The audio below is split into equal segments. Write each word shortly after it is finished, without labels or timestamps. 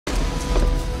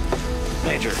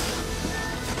Major.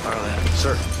 Borrow that.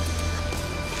 Sir.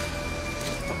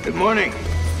 Good morning.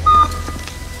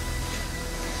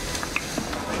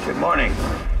 Good morning.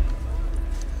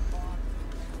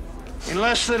 In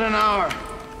less than an hour,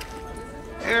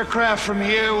 aircraft from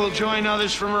here will join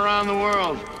others from around the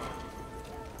world.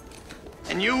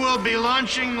 And you will be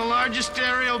launching the largest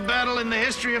aerial battle in the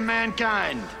history of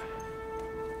mankind.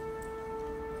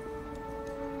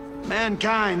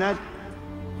 Mankind, that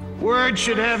word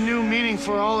should have new meaning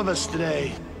for all of us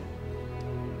today.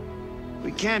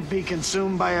 We can't be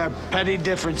consumed by our petty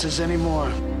differences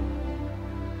anymore.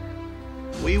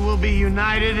 We will be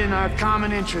united in our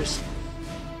common interest.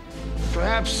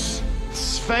 Perhaps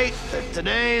it's fate that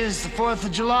today is the 4th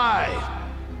of July,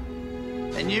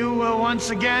 and you will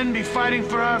once again be fighting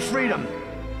for our freedom.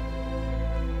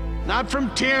 Not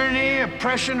from tyranny,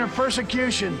 oppression, or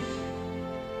persecution,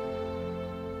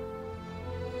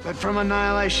 but from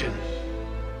annihilation.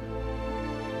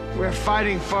 We're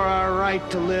fighting for our right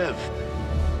to live,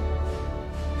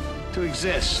 to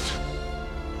exist.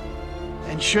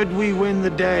 And should we win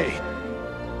the day,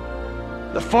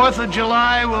 the 4th of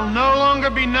July will no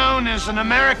longer be known as an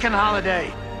American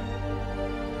holiday,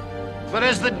 but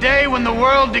as the day when the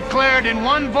world declared in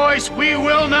one voice, we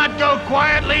will not go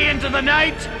quietly into the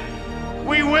night.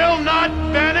 We will not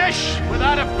vanish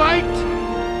without a fight.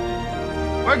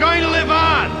 We're going to live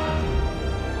on.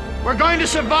 We're going to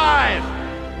survive.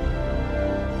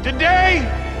 Today,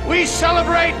 we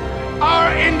celebrate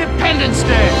our Independence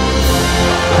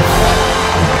Day.